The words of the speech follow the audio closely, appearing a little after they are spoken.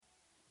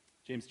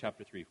James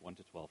chapter 3, 1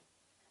 to 12.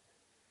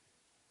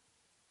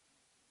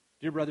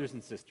 Dear brothers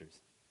and sisters,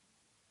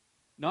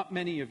 not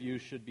many of you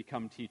should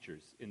become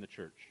teachers in the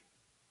church,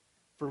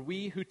 for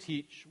we who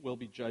teach will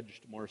be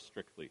judged more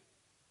strictly.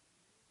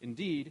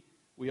 Indeed,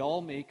 we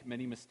all make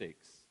many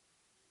mistakes.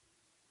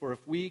 For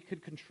if we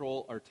could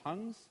control our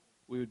tongues,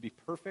 we would be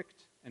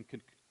perfect and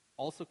could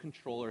also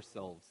control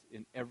ourselves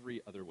in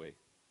every other way.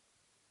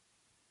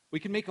 We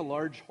can make a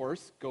large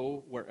horse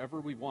go wherever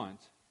we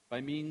want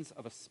by means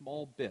of a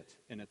small bit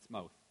in its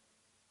mouth.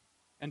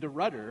 And a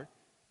rudder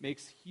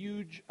makes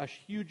a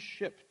huge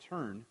ship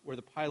turn where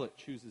the pilot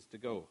chooses to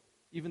go,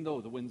 even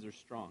though the winds are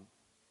strong.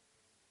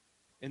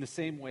 In the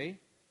same way,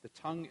 the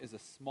tongue is a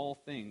small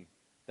thing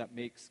that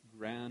makes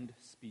grand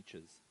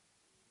speeches.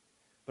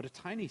 But a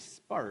tiny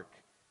spark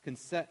can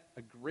set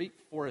a great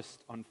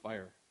forest on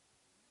fire.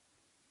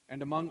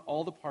 And among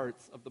all the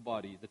parts of the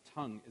body, the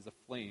tongue is a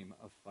flame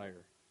of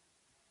fire.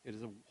 It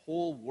is a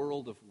whole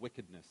world of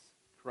wickedness,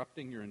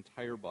 corrupting your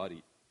entire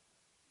body.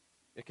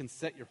 It can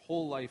set your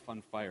whole life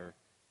on fire,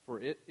 for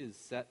it is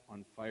set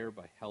on fire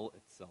by hell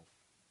itself.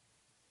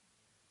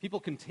 People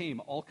can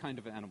tame all kinds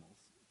of animals,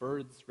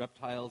 birds,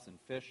 reptiles, and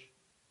fish,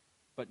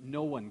 but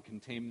no one can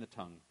tame the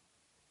tongue.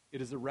 It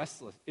is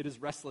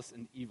restless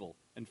and evil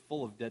and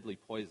full of deadly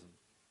poison.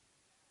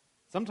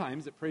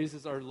 Sometimes it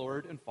praises our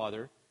Lord and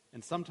Father,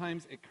 and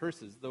sometimes it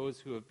curses those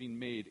who have been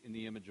made in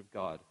the image of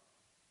God.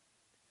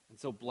 And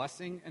so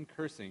blessing and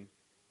cursing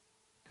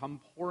come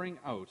pouring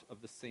out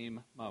of the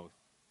same mouth.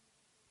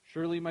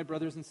 Surely, my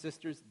brothers and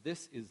sisters,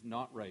 this is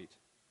not right.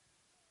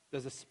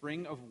 Does a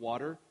spring of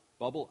water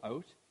bubble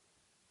out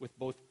with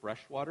both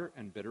fresh water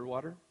and bitter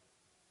water?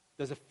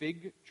 Does a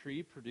fig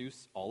tree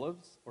produce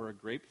olives or a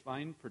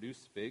grapevine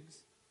produce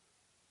figs?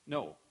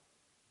 No.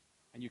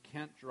 And you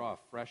can't draw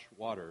fresh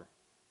water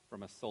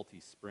from a salty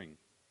spring.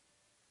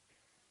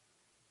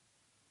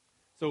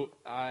 So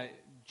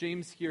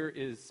James here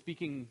is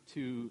speaking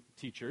to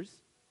teachers.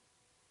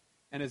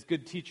 And as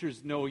good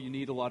teachers know, you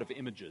need a lot of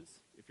images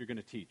if you're going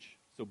to teach.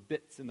 So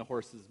bits in the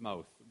horse's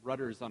mouth,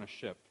 rudders on a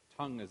ship,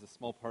 tongue as a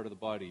small part of the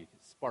body,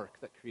 spark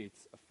that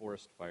creates a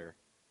forest fire.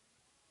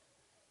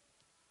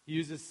 He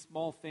uses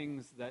small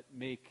things that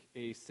make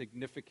a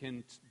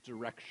significant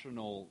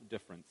directional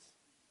difference.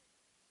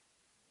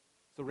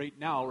 So right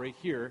now, right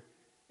here,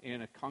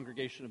 in a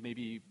congregation of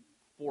maybe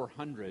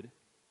 400,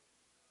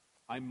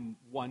 I'm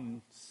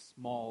one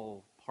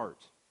small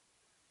part.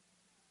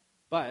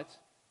 But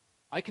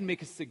I can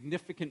make a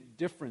significant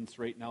difference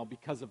right now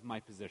because of my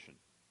position.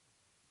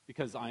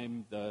 Because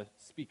I'm the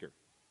speaker.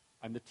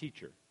 I'm the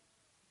teacher.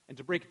 And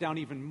to break it down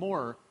even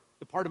more,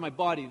 the part of my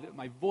body,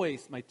 my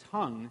voice, my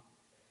tongue,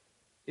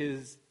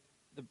 is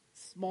the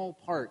small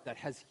part that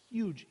has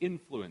huge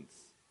influence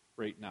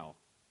right now.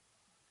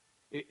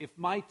 If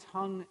my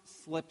tongue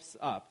slips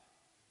up,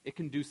 it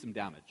can do some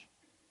damage.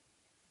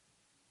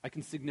 I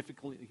can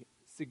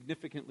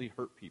significantly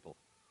hurt people.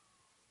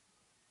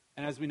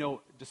 And as we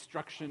know,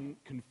 destruction,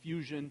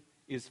 confusion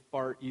is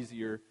far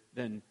easier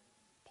than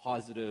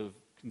positive,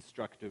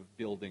 constructive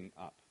building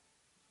up.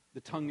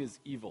 The tongue is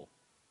evil.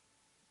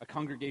 A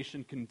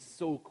congregation can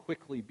so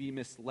quickly be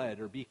misled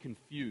or be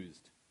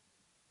confused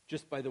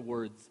just by the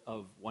words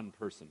of one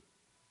person,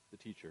 the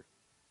teacher.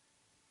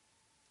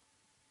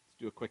 Let's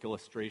do a quick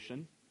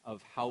illustration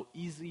of how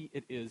easy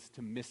it is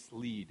to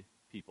mislead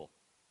people.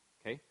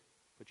 Okay?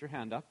 Put your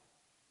hand up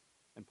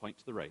and point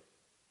to the right.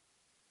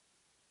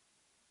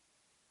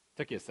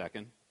 Took you a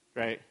second,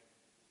 right?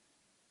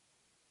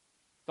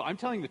 So I'm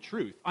telling the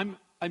truth. I'm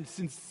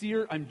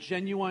sincere, I'm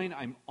genuine,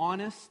 I'm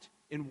honest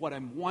in what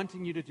I'm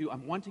wanting you to do.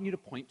 I'm wanting you to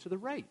point to the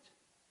right.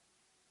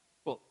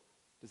 Well,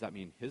 does that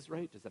mean his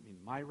right? Does that mean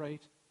my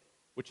right?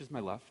 Which is my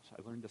left?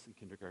 I learned this in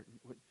kindergarten.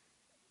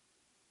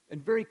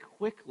 And very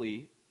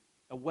quickly,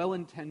 a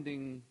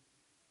well-intending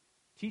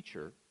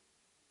teacher,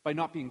 by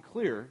not being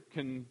clear,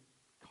 can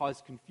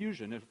cause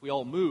confusion. If we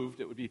all moved,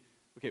 it would be,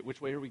 okay,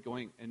 which way are we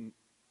going? And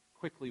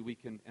quickly we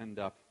can end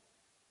up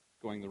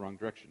going the wrong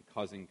direction,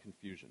 causing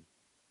confusion.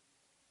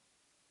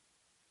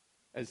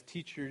 As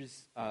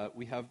teachers,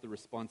 we have the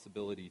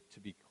responsibility to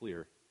be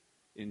clear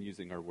in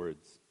using our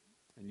words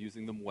and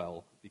using them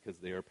well because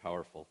they are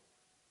powerful.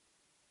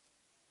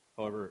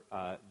 However,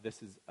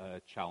 this is a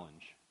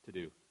challenge to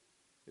do.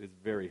 It is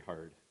very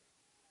hard.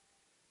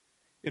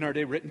 In our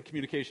day, written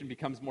communication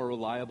becomes more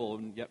reliable,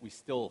 and yet we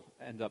still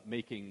end up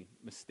making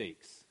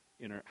mistakes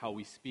in how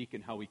we speak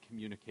and how we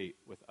communicate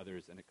with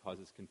others, and it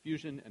causes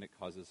confusion and it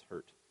causes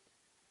hurt.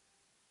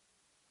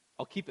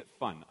 I'll keep it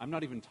fun. I'm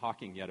not even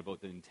talking yet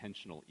about the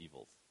intentional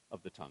evils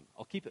of the tongue.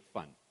 I'll keep it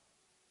fun.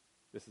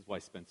 This is why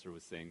Spencer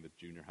was saying the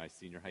junior high,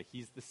 senior high.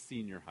 He's the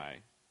senior high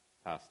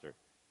pastor.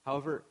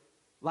 However,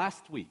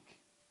 last week,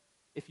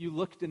 if you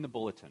looked in the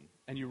bulletin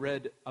and you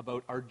read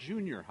about our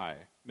junior high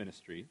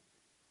ministry,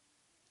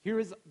 here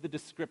is the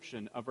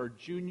description of our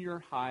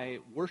junior high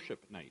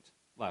worship night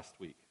last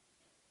week.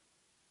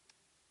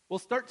 We'll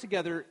start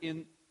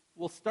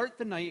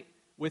the night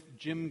with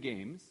gym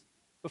games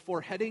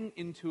before heading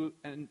into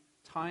a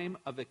time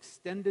of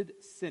extended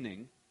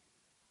sinning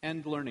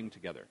and learning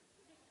together.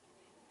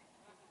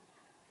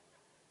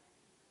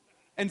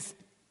 And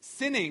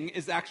sinning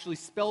is actually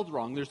spelled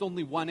wrong. There's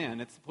only one N.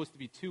 It's supposed to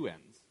be two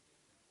N's.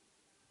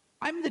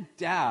 I'm the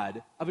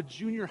dad of a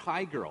junior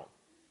high girl.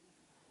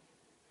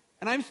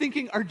 And I'm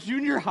thinking, our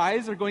junior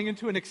highs are going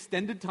into an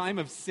extended time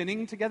of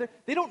sinning together.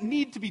 They don't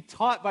need to be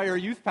taught by our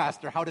youth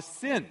pastor how to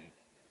sin.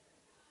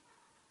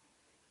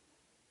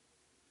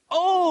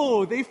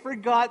 Oh, they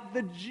forgot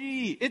the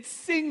G. It's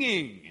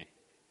singing.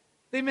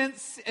 They meant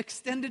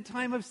extended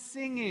time of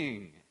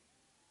singing.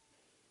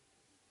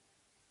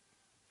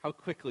 How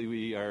quickly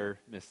we are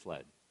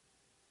misled.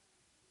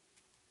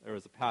 There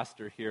was a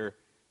pastor here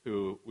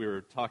who we were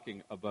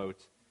talking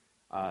about,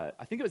 I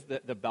think it was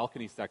the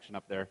balcony section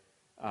up there,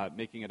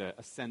 making it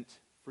a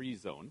scent-free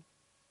zone,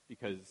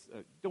 because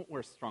don't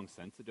wear strong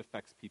scents, it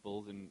affects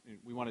people, and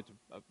we wanted to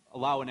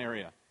allow an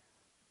area.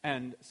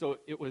 And so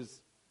it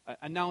was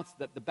announced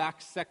that the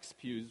back 6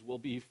 pews will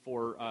be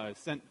for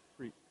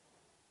scent-free.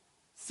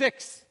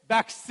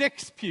 Back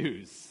 6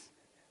 pews.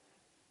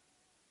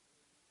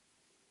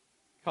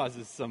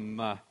 Causes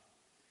some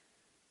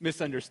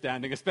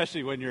misunderstanding,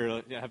 especially when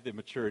you have the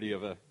maturity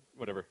of a,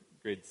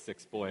 grade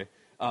 6 boy.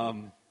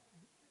 But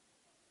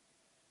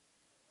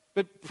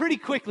pretty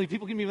quickly,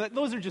 people can be like,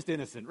 those are just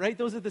innocent, right?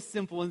 Those are the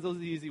simple ones, those are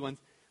the easy ones.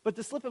 But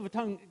the slip of a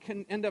tongue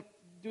can end up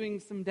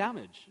doing some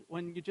damage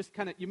when you just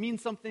you mean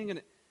something and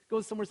it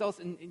goes somewhere else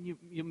and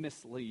you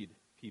mislead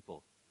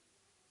people.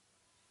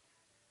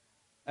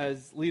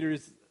 As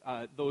leaders,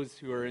 those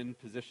who are in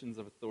positions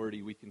of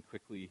authority, we can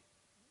quickly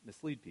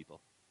mislead people,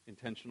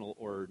 intentional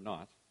or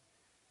not.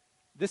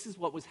 This is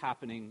what was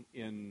happening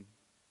in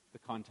the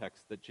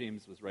context that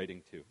James was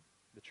writing to.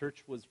 The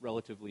church was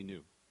relatively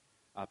new.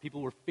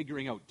 People were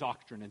figuring out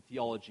doctrine and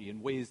theology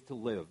and ways to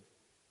live.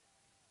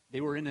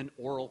 They were in an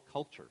oral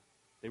culture.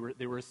 They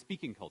were a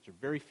speaking culture.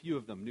 Very few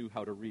of them knew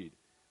how to read.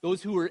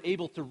 Those who were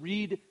able to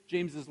read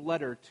James's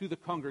letter to the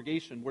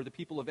congregation were the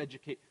people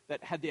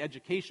that had the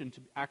education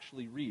to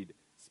actually read.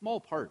 Small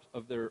part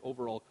of their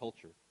overall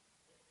culture.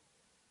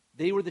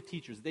 They were the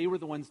teachers. They were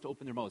the ones to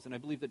open their mouths. And I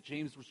believe that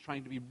James was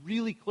trying to be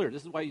really clear.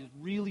 This is why he's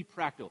really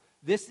practical.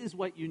 This is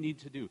what you need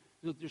to do.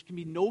 There can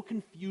be no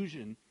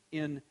confusion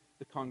in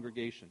the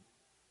congregation.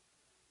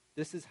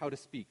 This is how to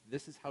speak.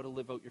 This is how to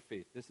live out your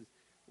faith. This is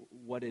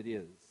what it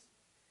is.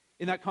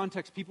 In that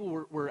context,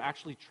 people were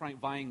actually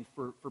vying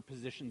for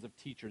positions of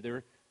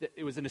teacher.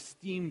 It was an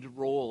esteemed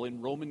role in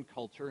Roman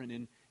culture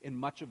and in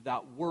much of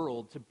that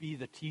world to be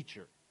the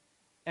teacher.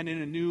 And in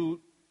a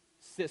new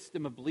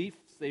system of beliefs,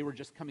 they were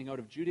just coming out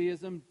of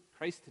Judaism.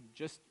 Christ had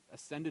just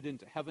ascended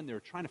into heaven. They were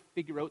trying to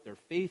figure out their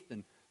faith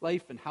and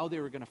life and how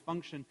they were going to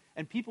function.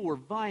 And people were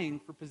vying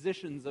for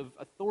positions of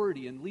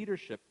authority and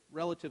leadership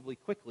relatively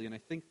quickly. And I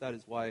think that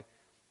is why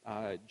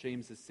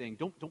James is saying,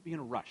 don't be in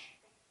a rush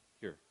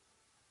here.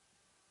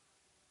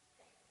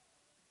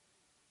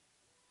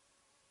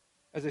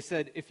 As I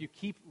said, if you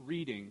keep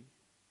reading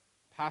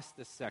past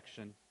this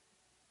section,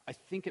 I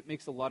think it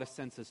makes a lot of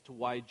sense as to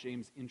why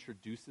James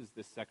introduces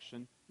this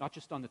section, not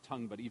just on the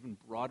tongue, but even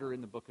broader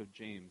in the book of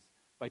James,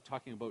 by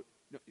talking about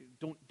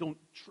don't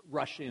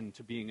rush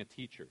into being a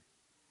teacher.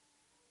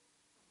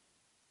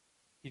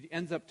 He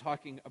ends up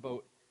talking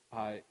about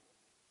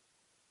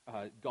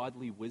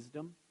godly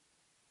wisdom,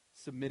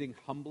 submitting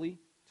humbly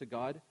to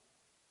God,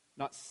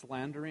 not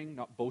slandering,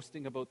 not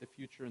boasting about the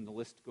future, and the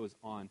list goes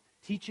on.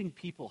 Teaching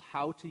people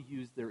how to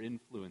use their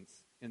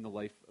influence in the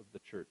life of the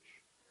church.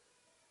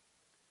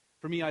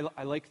 For me,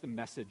 I like the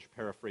Message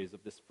paraphrase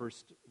of this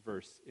first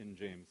verse in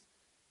James.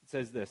 It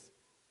says this: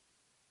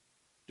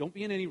 "Don't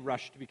be in any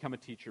rush to become a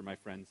teacher, my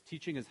friends.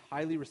 Teaching is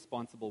highly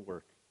responsible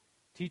work.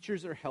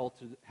 Teachers are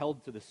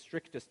held to the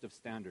strictest of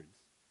standards,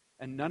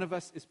 and none of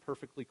us is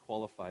perfectly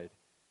qualified.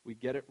 We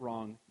get it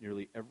wrong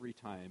nearly every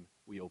time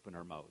we open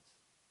our mouths."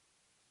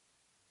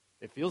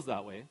 It feels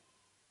that way.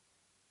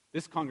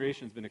 This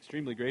congregation has been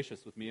extremely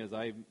gracious with me as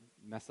I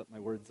mess up my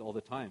words all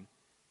the time.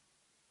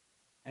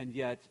 And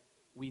yet,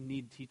 we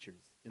need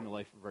teachers in the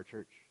life of our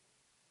church.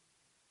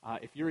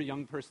 If you're a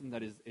young person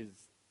that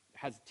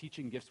has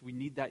teaching gifts, we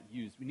need that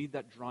used. We need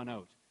that drawn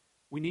out.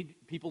 We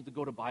need people to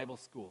go to Bible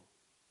school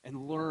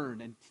and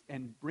learn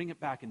and bring it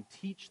back and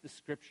teach the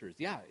scriptures.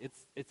 Yeah,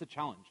 it's a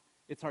challenge.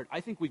 It's hard.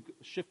 I think we've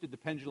shifted the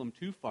pendulum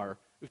too far.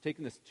 We've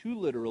taken this too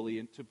literally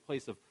into a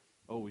place of,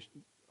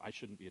 I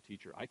shouldn't be a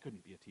teacher. I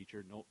couldn't be a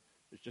teacher. No,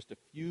 there's just a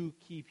few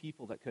key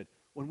people that could.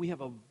 When we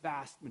have a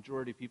vast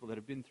majority of people that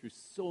have been through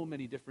so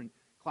many different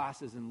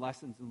classes and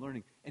lessons and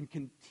learning and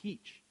can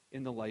teach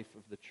in the life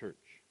of the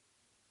church.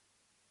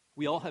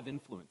 We all have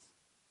influence.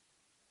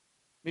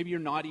 Maybe you're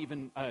not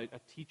even a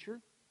teacher,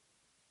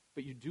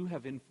 but you do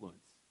have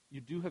influence.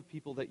 You do have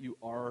people that you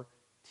are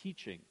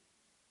teaching.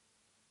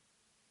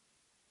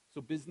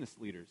 So business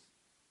leaders,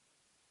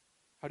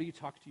 how do you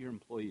talk to your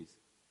employees?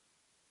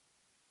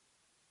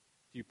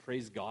 Do you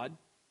praise God?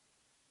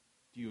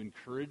 Do you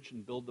encourage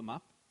and build them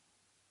up?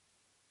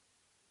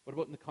 What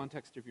about in the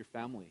context of your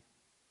family?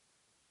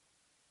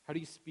 How do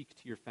you speak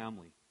to your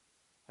family?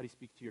 How do you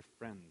speak to your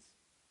friends?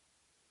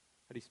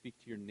 How do you speak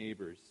to your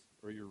neighbors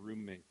or your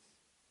roommates?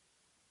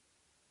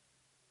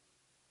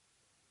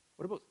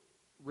 What about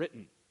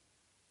written?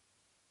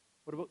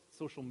 What about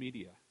social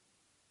media?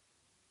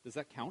 Does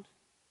that count?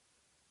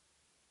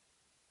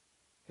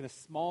 Can a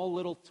small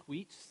little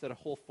tweet set a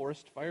whole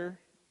forest fire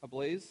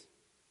ablaze?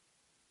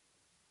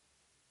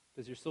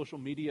 Does your social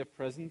media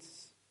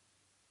presence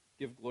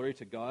give glory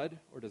to God,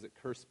 or does it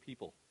curse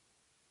people?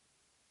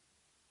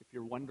 If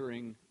you're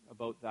wondering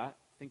about that,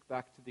 think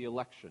back to the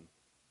election.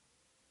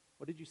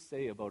 What did you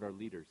say about our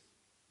leaders?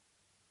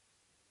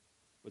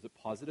 Was it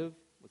positive?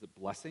 Was it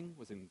blessing?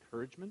 Was it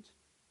encouragement?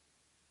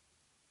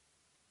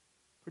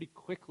 Pretty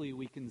quickly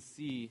we can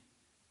see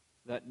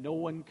that no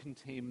one can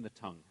tame the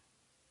tongue.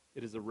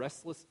 It is a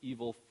restless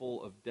evil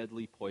full of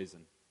deadly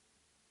poison,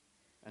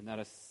 and that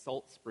a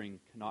salt spring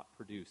cannot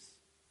produce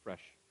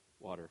fresh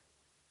water.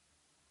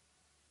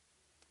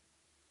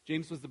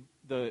 James was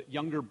the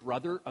younger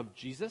brother of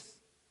Jesus,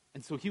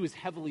 and so he was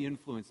heavily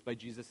influenced by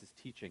Jesus'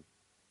 teaching.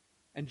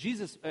 And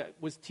Jesus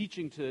was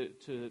teaching to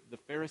the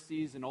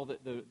Pharisees and all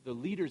the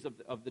leaders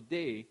of the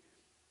day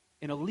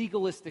in a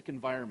legalistic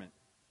environment.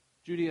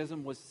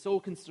 Judaism was so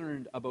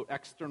concerned about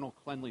external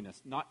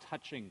cleanliness, not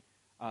touching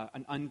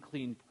an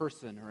unclean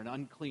person or an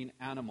unclean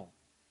animal.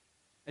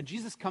 And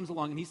Jesus comes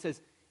along and he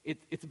says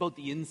it's about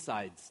the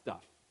inside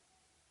stuff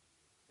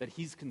that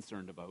he's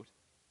concerned about.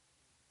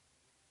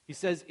 He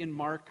says in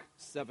Mark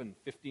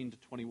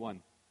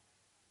 7:15-21,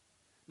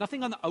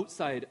 nothing on the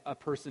outside a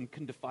person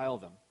can defile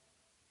them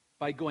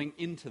by going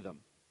into them.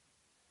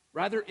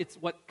 Rather, it's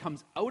what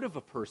comes out of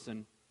a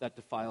person that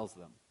defiles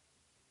them.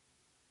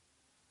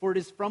 For it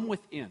is from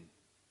within,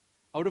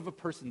 out of a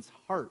person's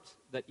heart,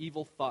 that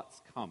evil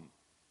thoughts come.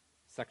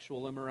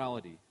 Sexual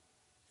immorality,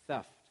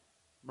 theft,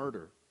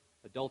 murder,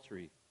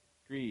 adultery,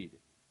 greed,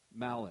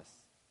 malice,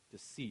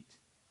 deceit,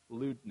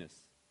 lewdness,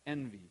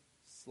 envy,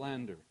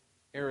 slander,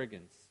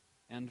 arrogance,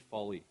 and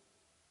folly.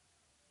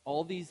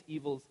 All these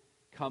evils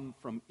come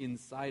from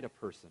inside a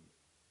person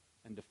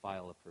and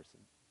defile a person.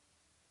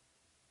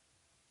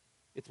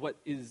 It's what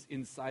is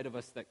inside of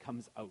us that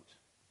comes out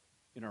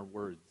in our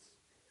words,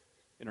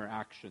 in our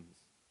actions,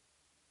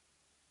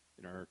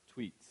 in our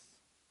tweets.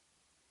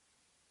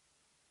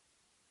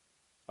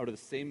 Out of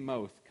the same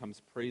mouth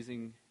comes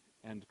praising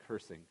and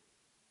cursing.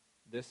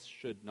 This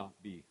should not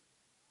be.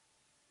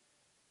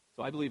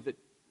 So I believe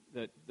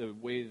that the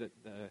way that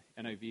the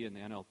NIV and the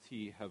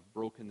NLT have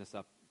broken this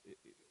up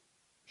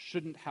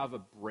shouldn't have a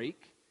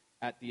break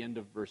at the end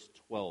of verse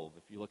 12.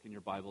 If you look in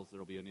your Bibles, there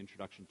will be an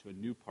introduction to a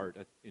new part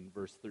in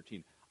verse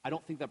 13. I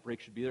don't think that break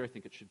should be there. I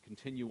think it should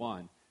continue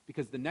on,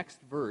 because the next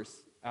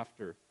verse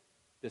after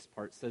this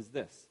part says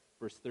this,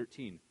 verse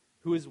 13,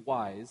 who is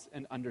wise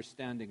and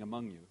understanding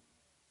among you?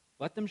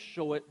 Let them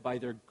show it by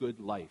their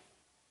good life,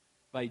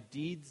 by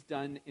deeds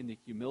done in the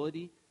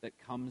humility that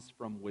comes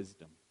from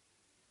wisdom.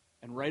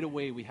 And right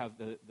away we have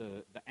the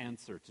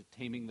answer to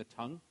taming the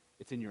tongue.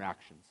 It's in your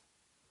actions.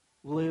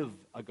 Live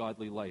a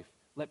godly life.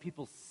 Let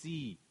people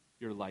see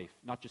your life,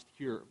 not just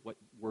hear what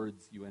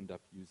words you end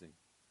up using.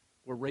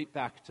 We're right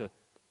back to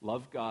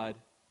love God,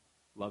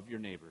 love your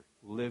neighbor,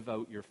 live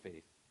out your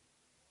faith.